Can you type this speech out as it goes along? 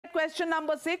question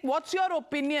number 6. What's your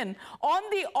opinion on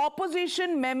the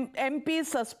opposition MP's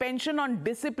suspension on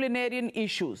disciplinarian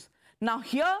issues? Now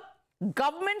here,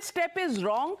 government step is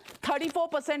wrong,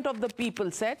 34% of the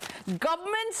people said.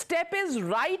 Government step is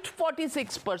right,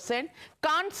 46%.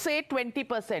 Can't say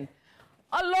 20%.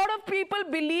 A lot of people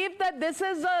believe that this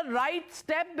is a right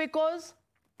step because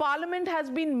Parliament has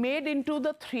been made into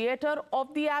the theatre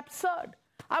of the absurd.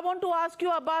 I want to ask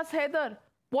you, Abbas Haider,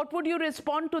 what would you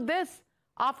respond to this?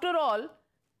 After all,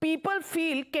 people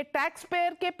feel कि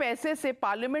taxpayer के पैसे से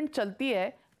Parliament चलती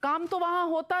है, काम तो वहाँ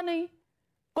होता नहीं.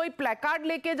 कोई प्लेकार्ड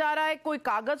लेके जा रहा है, कोई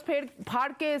कागज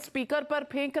फाड़ के स्पीकर पर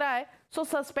फेंक रहा है. So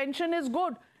suspension is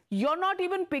good. You're not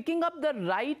even picking up the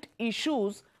right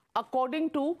issues according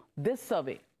to this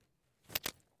survey.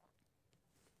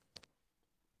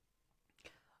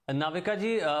 Navika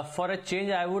ji, for a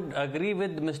change, I would agree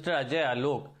with Mr. Ajay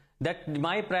Alok that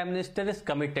my Prime Minister is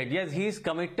committed. Yes, he is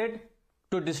committed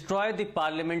to destroy the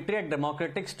parliamentary and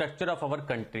democratic structure of our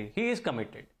country. He is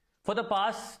committed. For the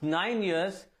past 9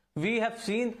 years, we have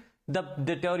seen the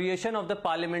deterioration of the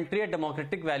parliamentary and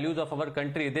democratic values of our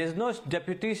country. There is no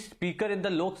deputy speaker in the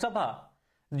Lok Sabha.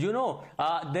 You know,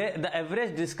 the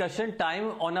average discussion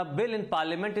time on a bill in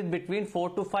parliament is between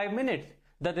 4 to 5 minutes.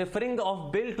 The referring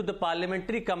of bill to the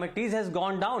parliamentary committees has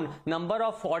gone down. Number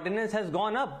of ordinance has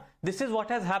gone up. This is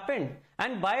what has happened.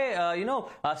 And by,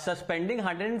 suspending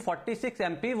 146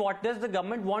 MP, what does the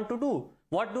government want to do?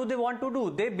 What do they want to do?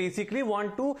 They basically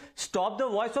want to stop the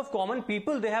voice of common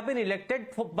people. They have been elected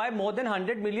by more than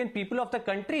 100 million people of the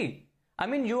country. I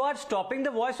mean, you are stopping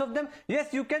the voice of them.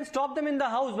 Yes, you can stop them in the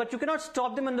house, but you cannot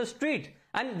stop them on the street.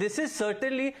 And this is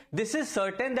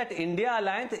certain that India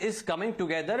Alliance is coming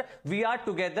together. We are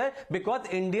together because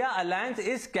India Alliance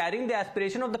is carrying the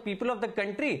aspiration of the people of the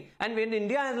country. And when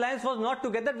India Alliance was not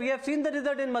together, we have seen the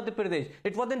result in Madhya Pradesh.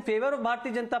 It was in favor of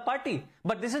Bharatiya Janata Party.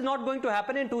 But this is not going to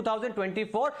happen in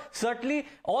 2024. Certainly,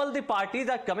 all the parties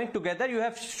are coming together. You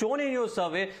have shown in your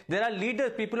survey, there are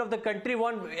leaders, people of the country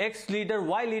want X leader,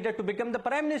 Y leader to become the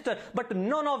Prime Minister. But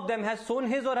none of them has shown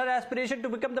his or her aspiration to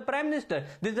become the Prime Minister.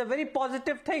 This is a very positive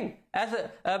thing,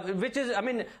 which is,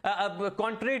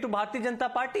 contrary to Bharatiya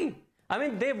Janata Party. I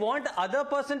mean, they want other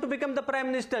person to become the Prime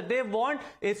Minister. They want,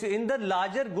 it's in the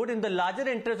larger good, in the larger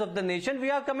interest of the nation,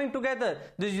 we are coming together.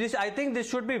 I think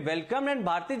this should be welcomed, and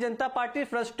Bharatiya Janata Party is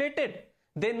frustrated.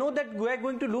 They know that we are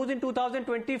going to lose in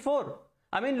 2024.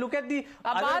 I mean, look at the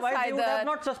otherwise they would have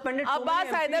not suspended so many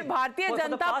MPs. Abbas Haider, Bharatiya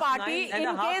Janata Party,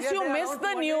 in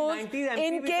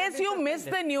case you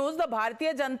missed the news, the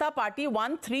Bharatiya Janata Party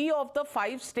won 3 of the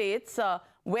 5 states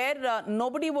where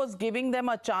nobody was giving them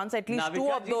a chance, at least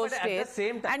 2 of those states.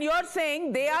 And you're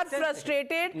saying they are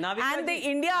frustrated and the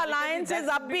India Alliance is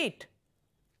upbeat.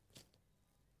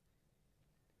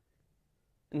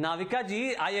 Navika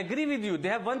ji, I agree with you. They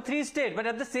have won 3 states, but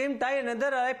at the same time,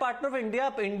 another allied partner of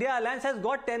India Alliance has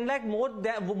got 10 lakh more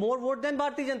vote than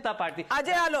Bharatiya Janata Party.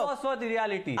 Ajay Alok, was the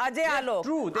reality. Ajay Alok,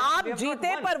 true. आप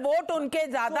जीते पर vote उनके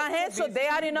ज़्यादा हैं, so they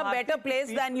are in a better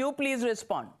place than you. Please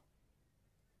respond.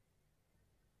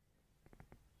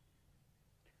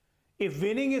 If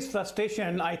winning is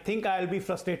frustration, I think I'll be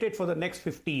frustrated for the next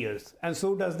 50 years, and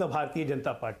so does the Bharatiya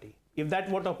Janata Party. If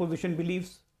that's what opposition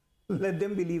believes, let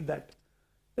them believe that.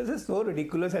 This is so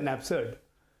ridiculous and absurd.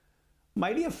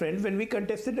 My dear friend, when we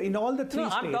contested in all the 3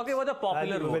 states, I'm talking about the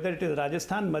popular vote. Whether it is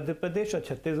Rajasthan, Madhya Pradesh or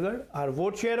Chhattisgarh, our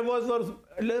vote share was,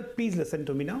 please listen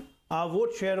to me now, our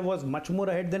vote share was much more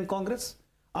ahead than Congress.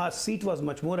 Our seat was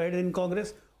much more ahead than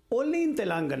Congress. Only in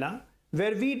Telangana,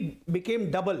 where we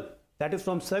became double, that is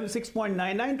from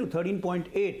 6.99 to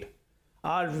 13.8,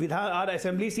 our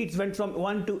assembly seats went from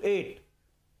 1 to 8.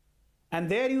 And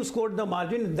there you scored the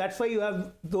margin. That's why you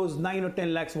have those 9 or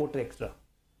 10 lakhs vote extra.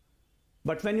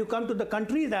 But when you come to the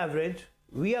country's average,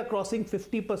 we are crossing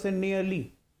 50%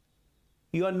 nearly.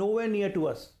 You are nowhere near to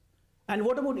us. And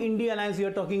what about I.N.D.I.A alliance you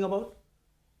are talking about?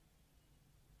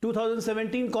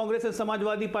 2017, Congress and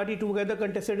Samajwadi Party together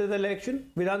contested the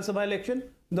election, Vidhan Sabha election,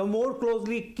 the more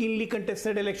keenly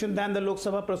contested election than the Lok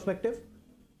Sabha prospective.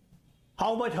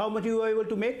 How much you were able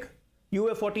to make? You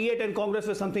were 48 and Congress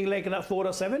was something like 4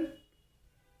 or 7.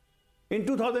 In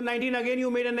 2019, again,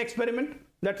 you made an experiment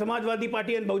that Samajwadi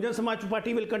Party and Bahujan Samaj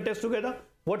Party will contest together.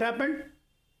 What happened?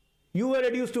 You were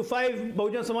reduced to 5,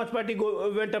 Bahujan Samaj Party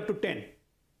went up to 10.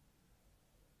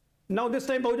 Now this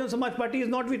time Bahujan Samaj Party is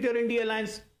not with your I.N.D.I.A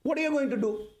alliance. What are you going to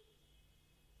do?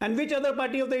 And which other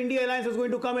party of the I.N.D.I.A alliance is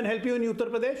going to come and help you in Uttar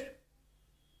Pradesh?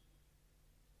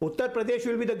 Uttar Pradesh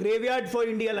will be the graveyard for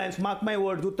I.N.D.I.A alliance. Mark my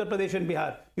words, Uttar Pradesh and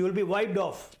Bihar. You will be wiped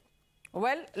off.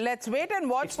 Well, let's wait and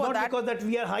watch for that. It's not because that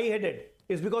we are high-headed.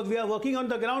 It's because we are working on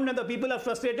the ground and the people are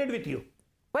frustrated with you.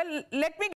 Well, let me